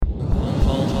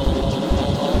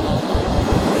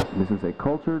is a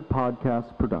Cultured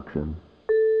Podcast production.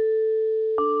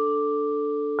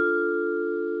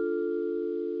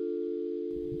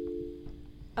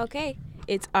 Okay,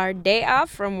 it's our day off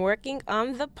from working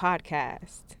on the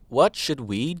podcast. What should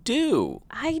we do?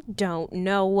 I don't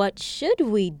know. What should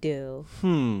we do?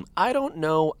 I don't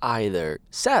know either.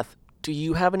 Seth, do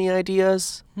you have any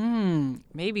ideas?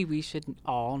 Maybe we should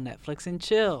all Netflix and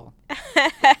chill.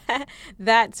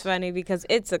 That's funny because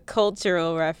it's a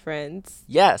cultural reference.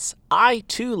 Yes, I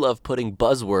too love putting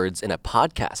buzzwords in a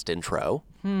podcast intro.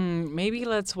 Maybe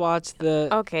let's watch the...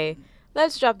 Okay,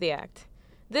 let's drop the act.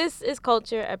 This is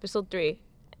Culture Episode 3,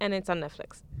 and it's on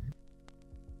Netflix.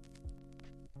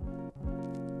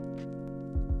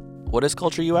 What is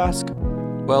culture, you ask?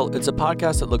 Well, it's a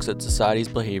podcast that looks at society's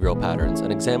behavioral patterns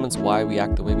and examines why we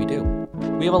act the way we do.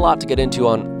 We have a lot to get into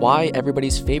on why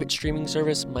everybody's favorite streaming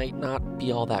service might not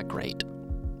be all that great.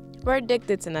 We're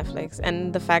addicted to Netflix,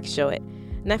 and the facts show it.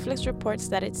 Netflix reports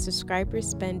that its subscribers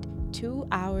spend 2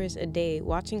 hours a day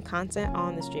watching content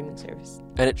on the streaming service.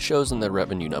 And it shows in their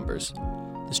revenue numbers.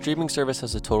 The streaming service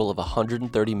has a total of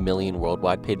 130 million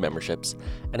worldwide paid memberships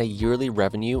and a yearly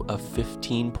revenue of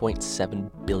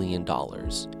 $15.7 billion.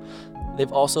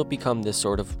 They've also become this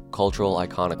sort of cultural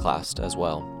iconoclast as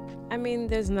well. I mean,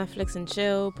 there's Netflix and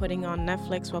chill, putting on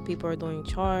Netflix while people are doing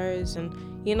chores, and,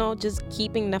 just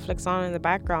keeping Netflix on in the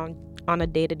background on a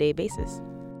day-to-day basis.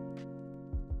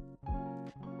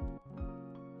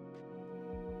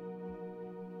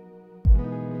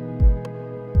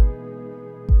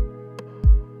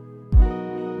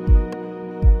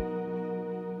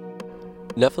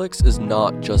 Netflix is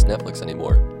not just Netflix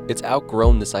anymore. It's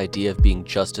outgrown this idea of being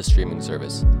just a streaming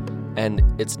service, and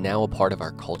it's now a part of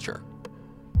our culture.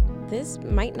 This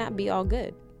might not be all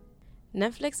good.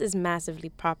 Netflix is massively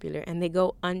popular, and they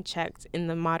go unchecked in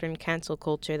the modern cancel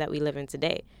culture that we live in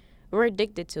today. We're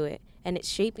addicted to it, and it's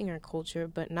shaping our culture,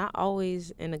 but not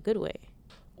always in a good way.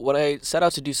 When I set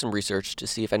out to do some research to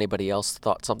see if anybody else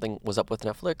thought something was up with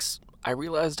Netflix, I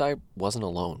realized I wasn't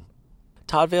alone.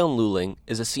 Todd Van Luling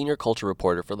is a senior culture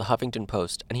reporter for the Huffington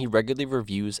Post, and he regularly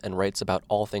reviews and writes about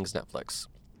all things Netflix.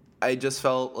 I just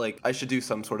felt like I should do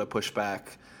some sort of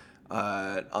pushback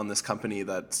on this company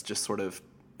that's just sort of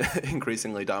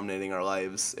increasingly dominating our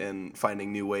lives and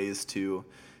finding new ways to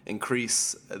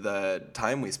increase the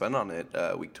time we spend on it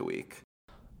week to week.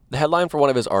 The headline for one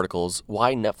of his articles,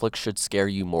 Why Netflix Should Scare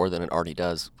You More Than It Already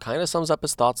Does, kind of sums up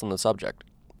his thoughts on the subject.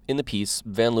 In the piece,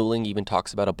 Van Luling even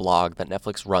talks about a blog that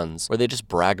Netflix runs where they just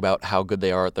brag about how good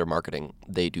they are at their marketing.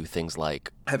 They do things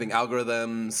like having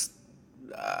algorithms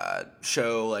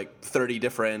show like 30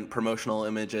 different promotional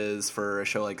images for a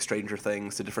show like Stranger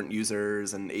Things to different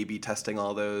users and A/B testing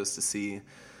all those to see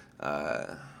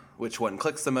which one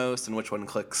clicks the most and which one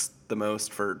clicks the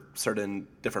most for certain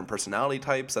different personality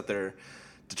types that they're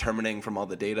determining from all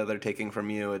the data they're taking from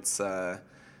you. It's a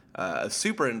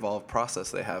super involved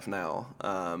process they have now,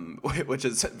 which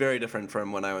is very different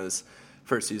from when I was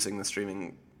first using the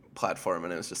streaming platform,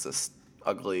 and it was just this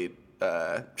ugly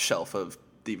shelf of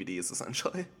DVDs,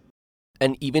 essentially.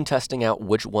 And even testing out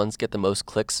which ones get the most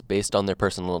clicks based on their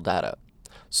personal data.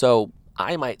 So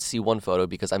I might see one photo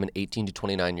because I'm an 18 to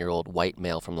 29-year-old white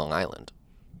male from Long Island.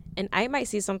 And I might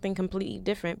see something completely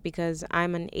different because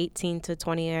I'm an 18 to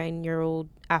 29-year-old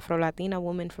Afro-Latina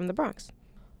woman from the Bronx.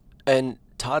 And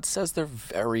Todd says they're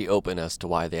very open as to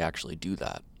why they actually do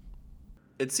that.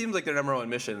 It seems like their number one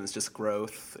mission is just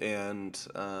growth and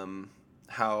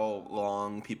how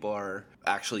long people are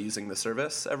actually using the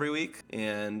service every week.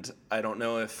 And I don't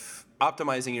know if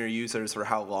optimizing your users for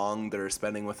how long they're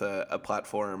spending with a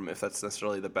platform, if that's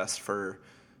necessarily the best for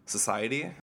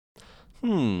society.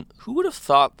 Who would have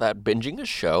thought that binging a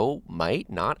show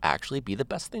might not actually be the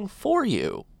best thing for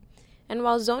you? And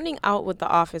while zoning out with The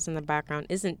Office in the background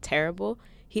isn't terrible,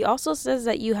 he also says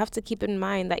that you have to keep in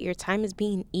mind that your time is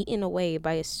being eaten away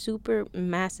by a super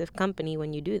massive company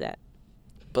when you do that.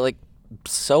 But,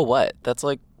 so what? That's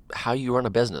how you run a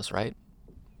business, right?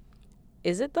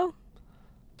 Is it, though?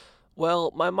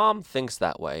 Well, my mom thinks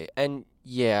that way, and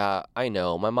yeah, I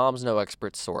know, my mom's no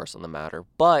expert source on the matter,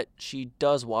 but she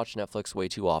does watch Netflix way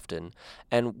too often,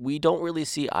 and we don't really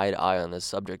see eye to eye on this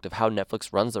subject of how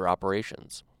Netflix runs their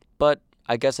operations. But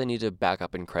I guess I need to back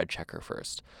up and cred check her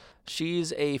first.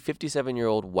 She's a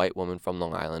 57-year-old white woman from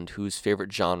Long Island whose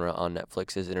favorite genre on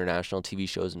Netflix is international TV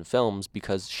shows and films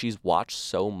because she's watched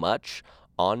so much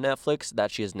on Netflix that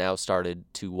she has now started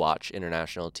to watch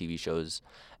international TV shows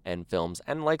and films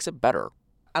and likes it better.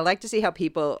 I like to see how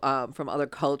people from other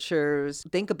cultures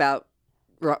think about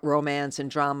romance and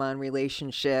drama and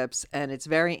relationships, and it's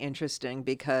very interesting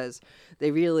because they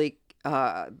really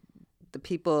the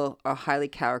people are highly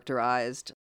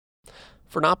characterized.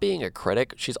 For not being a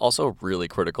critic, she's also really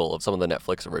critical of some of the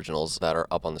Netflix originals that are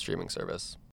up on the streaming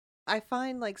service. I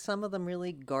find like some of them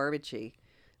really garbagey,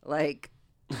 like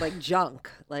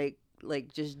junk, like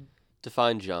just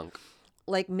Define junk.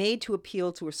 like made to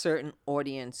appeal to a certain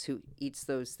audience who eats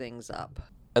those things up.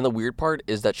 And the weird part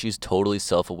is that she's totally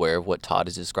self-aware of what Todd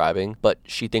is describing, but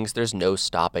she thinks there's no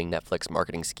stopping Netflix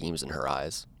marketing schemes in her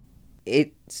eyes.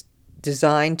 It's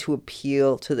designed to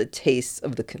appeal to the tastes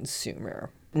of the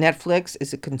consumer. Netflix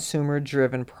is a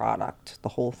consumer-driven product, the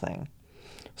whole thing.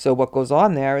 So what goes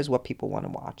on there is what people want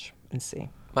to watch and see.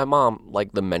 My mom,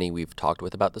 like the many we've talked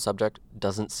with about the subject,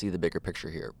 doesn't see the bigger picture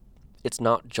here. It's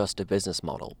not just a business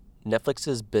model.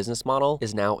 Netflix's business model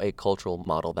is now a cultural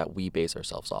model that we base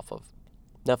ourselves off of.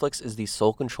 Netflix is the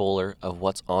sole controller of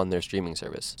what's on their streaming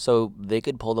service, so they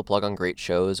could pull the plug on great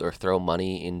shows or throw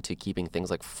money into keeping things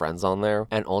like Friends on there,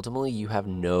 and ultimately you have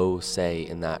no say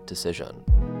in that decision.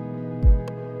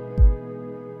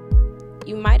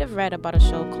 You might have read about a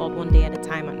show called One Day at a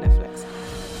Time on Netflix.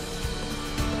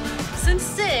 Since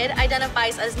Sid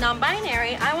identifies as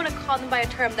non-binary, I want to call them by a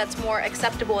term that's more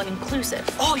acceptable and inclusive.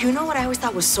 Oh, you know what I always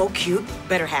thought was so cute?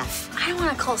 Better half. I don't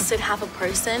want to call Sid half a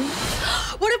person.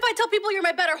 What if I tell people you're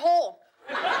my better whole?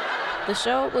 The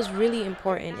show was really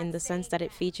important in the sense that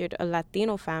it featured a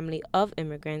Latino family of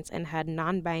immigrants and had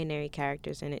non-binary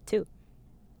characters in it too.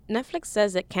 Netflix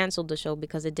says it canceled the show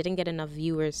because it didn't get enough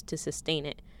viewers to sustain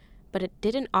it, but it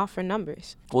didn't offer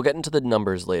numbers. We'll get into the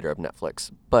numbers later of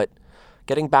Netflix, but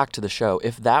getting back to the show,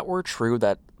 if that were true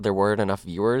that there weren't enough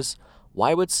viewers,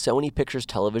 why would Sony Pictures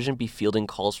Television be fielding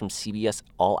calls from CBS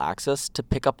All Access to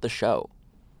pick up the show?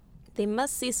 They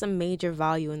must see some major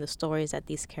value in the stories that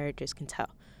these characters can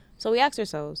tell. So we asked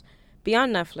ourselves,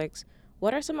 beyond Netflix,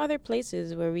 what are some other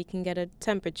places where we can get a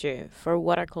temperature for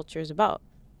what our culture is about?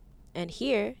 And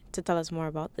here, to tell us more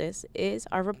about this, is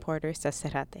our reporter,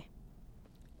 Sacerate.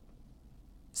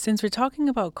 Since we're talking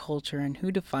about culture and who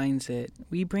defines it,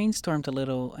 we brainstormed a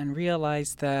little and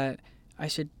realized that I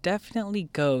should definitely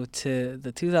go to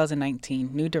the 2019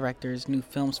 New Directors, New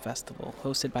Films Festival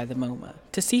hosted by the MoMA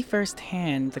to see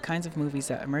firsthand the kinds of movies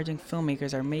that emerging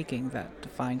filmmakers are making that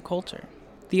define culture.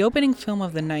 The opening film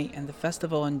of the night and the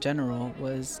festival in general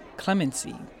was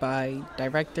Clemency by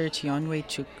director Chionwe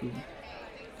Chukwu.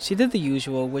 She did the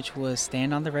usual, which was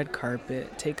stand on the red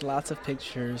carpet, take lots of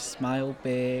pictures, smile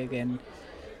big, and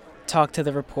talk to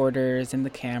the reporters and the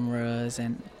cameras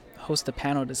and host a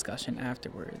panel discussion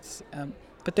afterwards.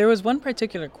 But there was one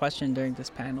particular question during this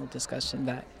panel discussion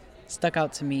that stuck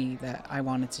out to me that I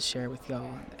wanted to share with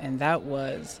y'all. And that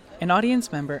was an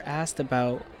audience member asked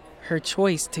about her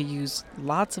choice to use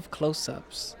lots of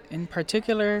close-ups. In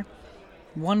particular,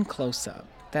 one close-up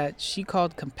that she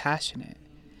called compassionate.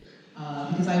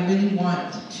 Because I really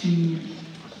want to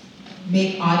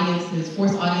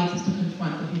force audiences to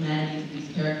confront the humanity of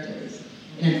these characters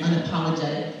in an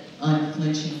unapologetic,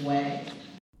 unflinching way.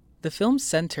 The film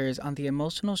centers on the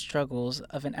emotional struggles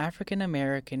of an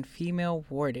African-American female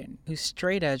warden who's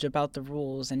straight edge about the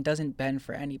rules and doesn't bend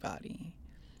for anybody.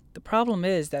 The problem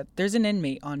is that there's an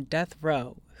inmate on death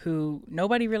row who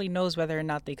nobody really knows whether or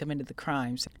not they committed the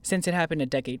crimes since it happened a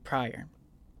decade prior.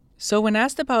 So when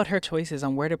asked about her choices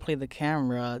on where to play the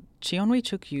camera, Chionwe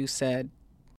Chukwu said,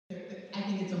 I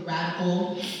think it's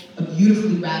a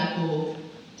beautifully radical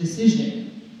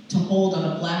decision to hold on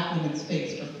a black woman's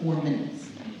face for 4 minutes.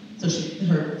 So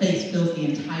her face fills the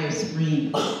entire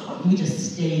screen. We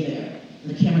just stay there,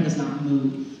 and the camera does not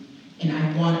move. And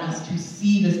I want us to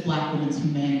see this black woman's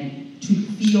humanity, to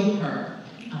feel her.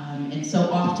 And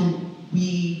so often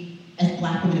we, as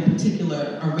black women in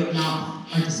particular, are written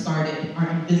off, are discarded, are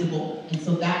invisible. And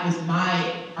so that was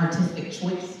my artistic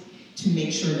choice, to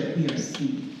make sure that we are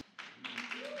seen.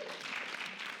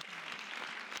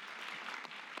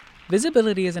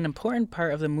 Visibility is an important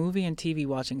part of the movie and TV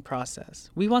watching process.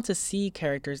 We want to see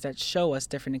characters that show us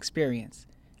different experience.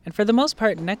 And for the most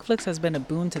part, Netflix has been a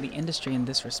boon to the industry in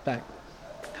this respect.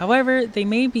 However, they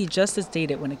may be just as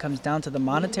dated when it comes down to the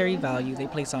monetary value they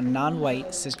place on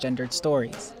non-white, cisgendered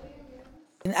stories.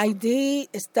 And I did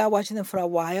start watching them for a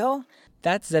while.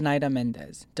 That's Zenaida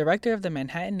Mendez, director of the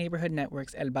Manhattan Neighborhood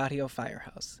Network's El Barrio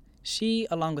Firehouse. She,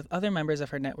 along with other members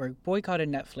of her network, boycotted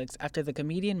Netflix after the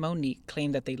comedian Monique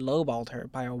claimed that they lowballed her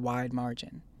by a wide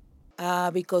margin.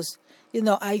 Because,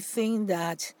 I think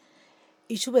that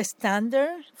it should be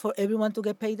standard for everyone to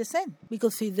get paid the same.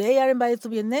 Because if they are invited to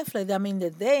be on Netflix, that means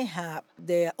that they have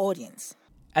their audience.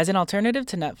 As an alternative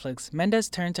to Netflix, Mendez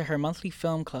turned to her monthly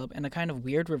film club in a kind of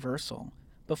weird reversal.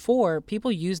 Before,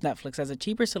 people used Netflix as a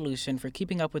cheaper solution for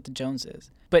keeping up with the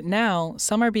Joneses. But now,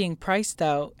 some are being priced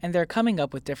out and they're coming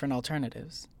up with different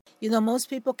alternatives. Most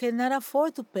people cannot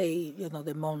afford to pay,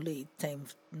 the monthly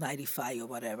 $10.95 or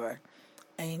whatever.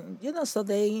 And, so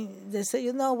they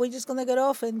say, we're just going to get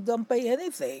off and don't pay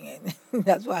anything. And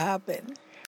that's what happened.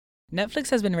 Netflix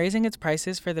has been raising its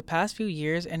prices for the past few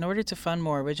years in order to fund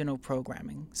more original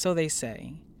programming, so they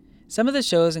say. Some of the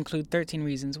shows include 13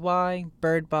 Reasons Why,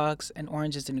 Bird Box, and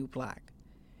Orange is the New Black.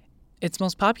 Its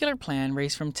most popular plan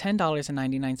raised from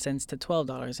 $10.99 to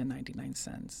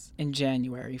 $12.99 in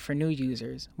January for new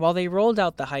users, while they rolled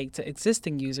out the hike to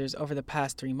existing users over the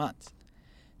past 3 months.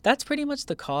 That's pretty much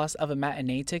the cost of a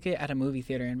matinee ticket at a movie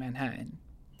theater in Manhattan.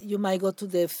 You might go to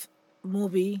the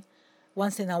movie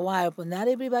once in a while, but not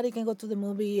everybody can go to the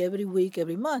movie every week,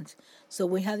 every month. So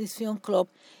we have this film club,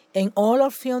 and all our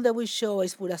film that we show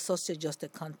is with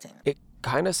associate-adjusted content. It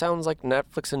kind of sounds like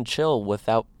Netflix and chill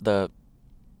without the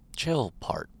chill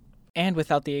part. And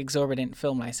without the exorbitant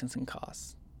film licensing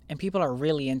costs. And people are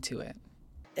really into it.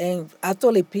 And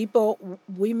actually,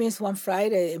 we missed one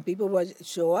Friday, and people would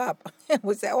show up.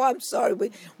 We say, I'm sorry, we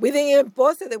didn't even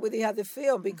post it that we didn't have the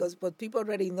film, but people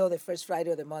already know the first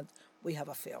Friday of the month we have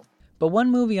a film. But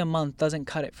one movie a month doesn't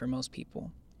cut it for most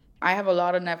people. I have a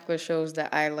lot of Netflix shows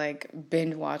that I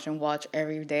binge watch and watch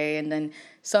every day. And then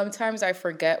sometimes I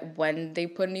forget when they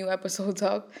put new episodes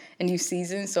up and new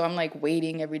seasons. So I'm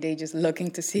waiting every day, just looking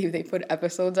to see if they put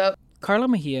episodes up. Carla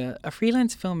Mejia, a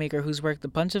freelance filmmaker who's worked a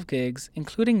bunch of gigs,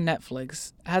 including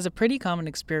Netflix, has a pretty common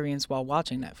experience while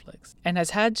watching Netflix and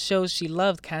has had shows she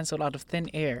loved canceled out of thin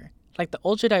air, like the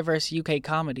ultra-diverse UK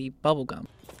comedy Bubblegum.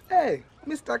 Hey,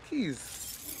 Mr. Keys.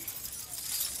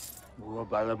 We're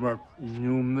by the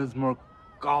new Mismer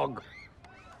Gog.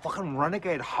 Fucking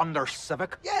renegade Honda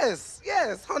Civic. Yes,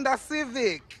 Honda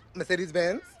Civic.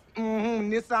 Mercedes-Benz.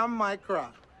 Nissan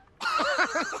Micra.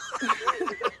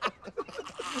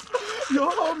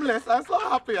 You're homeless. I'm so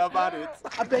happy about it.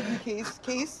 I beg you,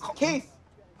 Case.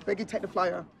 Beg you, take the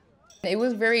flyer. It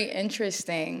was very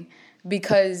interesting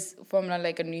because from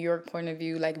a New York point of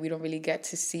view, we don't really get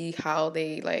to see how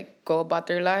they go about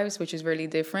their lives, which is really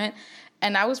different.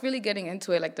 And I was really getting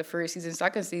into it the first season,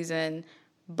 second season,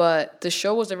 but the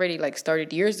show was already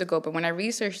started years ago. But when I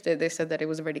researched it, they said that it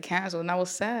was already canceled, and I was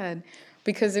sad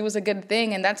because it was a good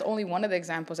thing. And that's only one of the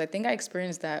examples. I think I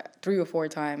experienced that 3 or 4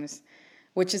 times,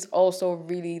 which is also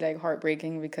really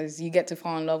heartbreaking because you get to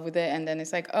fall in love with it, and then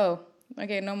it's oh,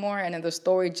 okay, no more, and then the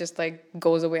story just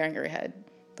goes away on your head.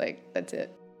 That's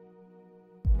it.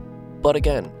 But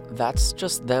again, that's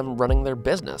just them running their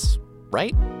business,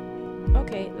 right?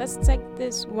 Okay, let's take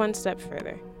this one step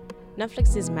further.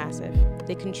 Netflix is massive.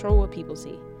 They control what people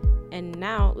see. And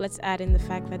now let's add in the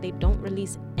fact that they don't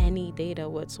release any data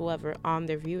whatsoever on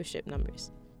their viewership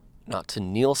numbers. Not to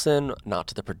Nielsen, not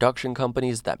to the production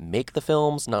companies that make the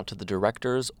films, not to the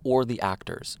directors or the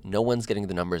actors. No one's getting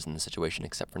the numbers in this situation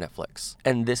except for Netflix.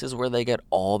 And this is where they get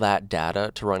all that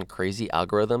data to run crazy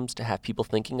algorithms to have people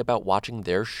thinking about watching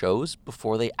their shows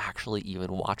before they actually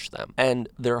even watch them. And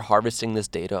they're harvesting this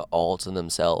data all to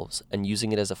themselves and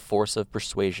using it as a force of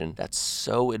persuasion that's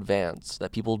so advanced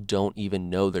that people don't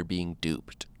even know they're being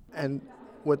duped. And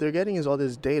what they're getting is all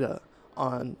this data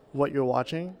on what you're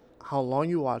watching, how long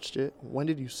you watched it, when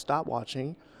did you stop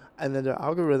watching, and then their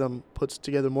algorithm puts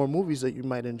together more movies that you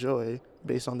might enjoy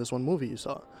based on this one movie you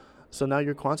saw. So now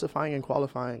you're quantifying and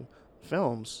qualifying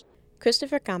films.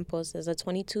 Christopher Campos is a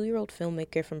 22-year-old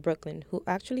filmmaker from Brooklyn who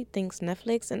actually thinks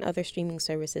Netflix and other streaming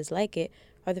services like it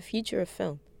are the future of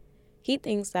film. He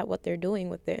thinks that what they're doing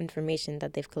with the information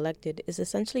that they've collected is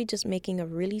essentially just making a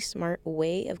really smart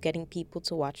way of getting people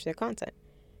to watch their content.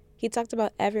 He talked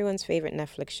about everyone's favorite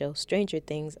Netflix show, Stranger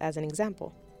Things, as an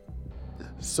example.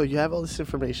 So you have all this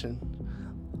information,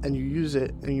 and you use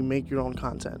it, and you make your own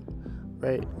content,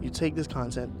 right? You take this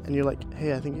content, and you're like,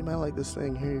 hey, I think you might like this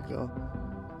thing, here you go.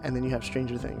 And then you have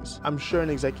Stranger Things. I'm sure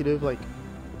an executive,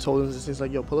 told them this things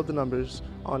yo, pull up the numbers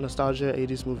on nostalgia,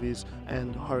 80s movies,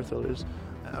 and horror thrillers,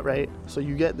 right? So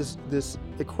you get this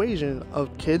equation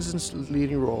of kids in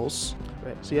leading roles,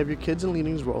 right? So you have your kids in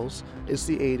leading roles. It's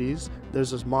the 80s.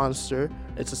 There's this monster.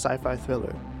 It's a sci-fi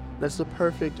thriller. That's the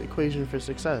perfect equation for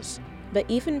success. But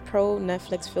even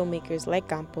pro-Netflix filmmakers like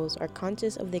Campos are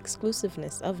conscious of the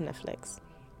exclusiveness of Netflix.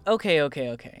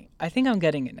 Okay. I think I'm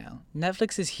getting it now.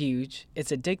 Netflix is huge,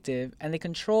 it's addictive, and they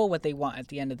control what they want at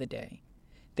the end of the day.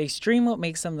 They stream what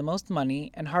makes them the most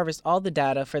money and harvest all the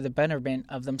data for the betterment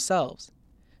of themselves.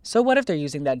 So what if they're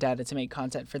using that data to make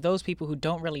content for those people who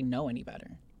don't really know any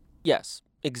better? Yes,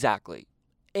 exactly.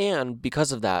 And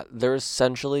because of that, they're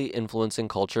essentially influencing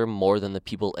culture more than the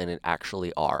people in it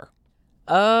actually are.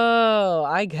 Oh,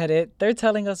 I get it. They're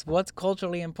telling us what's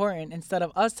culturally important instead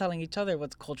of us telling each other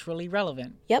what's culturally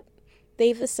relevant. Yep.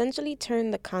 They've essentially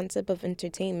turned the concept of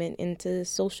entertainment into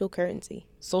social currency.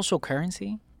 Social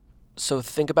currency? So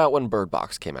think about when Bird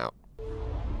Box came out.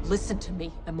 Listen to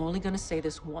me. I'm only going to say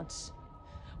this once.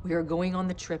 We are going on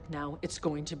the trip now. It's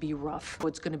going to be rough.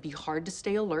 It's going to be hard to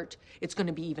stay alert. It's going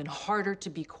to be even harder to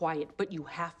be quiet, but you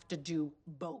have to do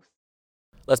both.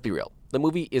 Let's be real. The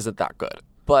movie isn't that good,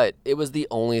 but it was the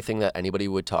only thing that anybody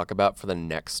would talk about for the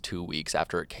next 2 weeks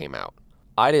after it came out.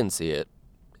 I didn't see it,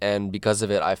 and because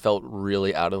of it, I felt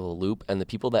really out of the loop, and the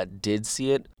people that did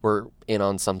see it were in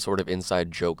on some sort of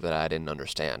inside joke that I didn't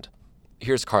understand.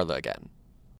 Here's Carla again.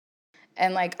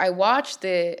 And like I watched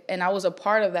it and I was a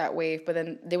part of that wave, but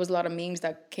then there was a lot of memes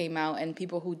that came out, and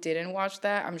people who didn't watch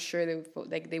that, I'm sure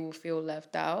they will feel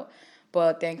left out.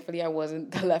 But thankfully I wasn't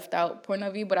the left out point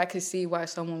of view, but I could see why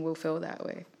someone will feel that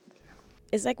way.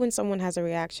 It's like when someone has a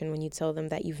reaction when you tell them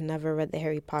that you've never read the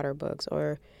Harry Potter books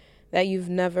or that you've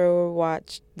never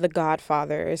watched The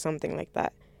Godfather or something like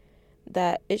that.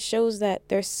 That it shows that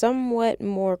they're somewhat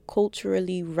more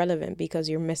culturally relevant because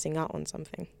you're missing out on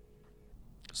something.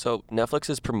 So Netflix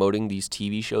is promoting these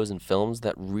TV shows and films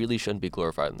that really shouldn't be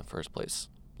glorified in the first place.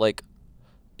 Like,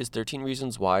 is 13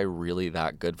 Reasons Why really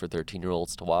that good for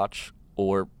 13-year-olds to watch?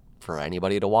 Or for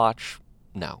anybody to watch?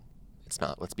 No, it's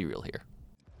not. Let's be real here.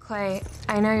 Clay,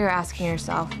 I know you're asking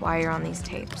yourself why you're on these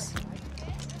tapes.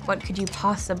 What could you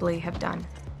possibly have done?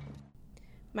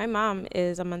 My mom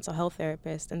is a mental health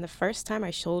therapist, and the first time I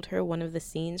showed her one of the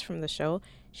scenes from the show,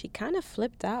 she kind of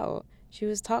flipped out. She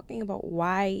was talking about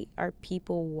why are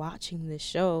people watching this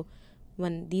show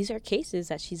when these are cases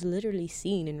that she's literally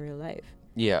seen in real life.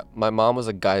 Yeah, my mom was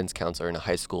a guidance counselor in a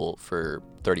high school for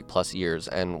 30 plus years,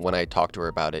 and when I talked to her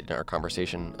about it in our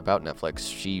conversation about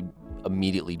Netflix, she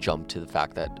immediately jumped to the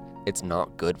fact that it's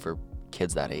not good for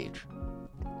kids that age.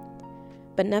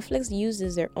 But Netflix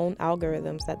uses their own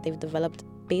algorithms that they've developed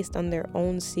based on their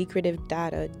own secretive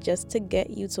data just to get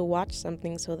you to watch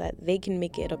something so that they can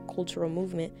make it a cultural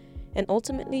movement and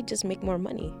ultimately just make more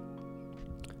money.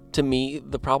 To me,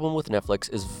 the problem with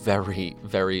Netflix is very,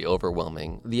 very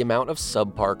overwhelming. The amount of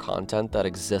subpar content that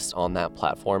exists on that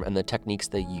platform and the techniques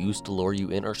they use to lure you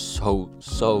in are so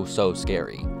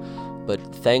scary. But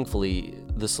thankfully,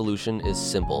 the solution is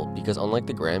simple because unlike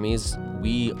the Grammys,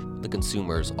 we, the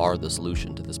consumers, are the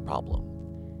solution to this problem.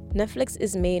 Netflix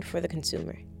is made for the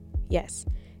consumer. Yes,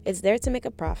 it's there to make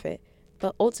a profit,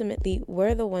 but ultimately,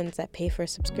 we're the ones that pay for a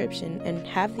subscription and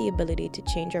have the ability to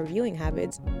change our viewing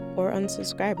habits or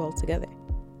unsubscribe altogether.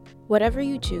 Whatever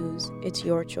you choose, it's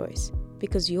your choice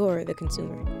because you're the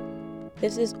consumer.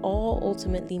 This is all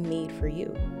ultimately made for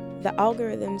you. The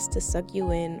algorithms to suck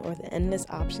you in or the endless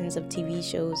options of TV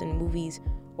shows and movies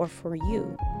are for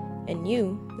you. And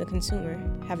you, the consumer,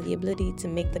 have the ability to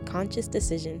make the conscious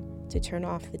decision to turn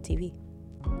off the TV.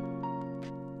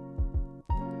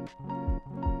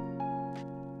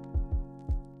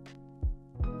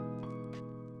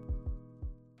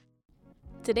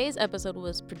 Today's episode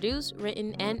was produced,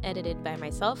 written, and edited by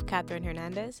myself, Catherine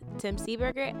Hernandez, Tim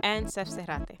Seeberger, and Sef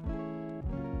Serrate.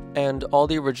 And all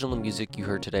the original music you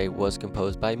heard today was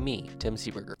composed by me, Tim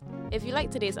Seeberger. If you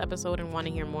liked today's episode and want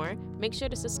to hear more, make sure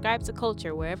to subscribe to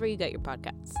Culture wherever you get your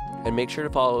podcasts. And make sure to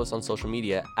follow us on social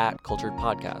media at Cultured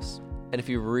Podcasts. And if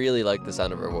you really like the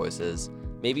sound of our voices,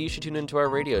 maybe you should tune into our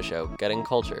radio show, Getting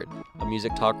Cultured, a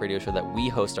music talk radio show that we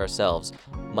host ourselves,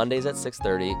 Mondays at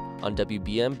 6:30 on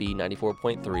WBMB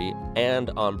 94.3 and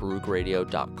on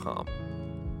BaruchRadio.com.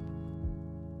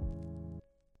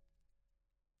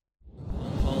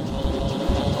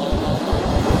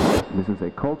 This is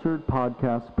a Cultured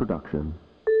Podcast production.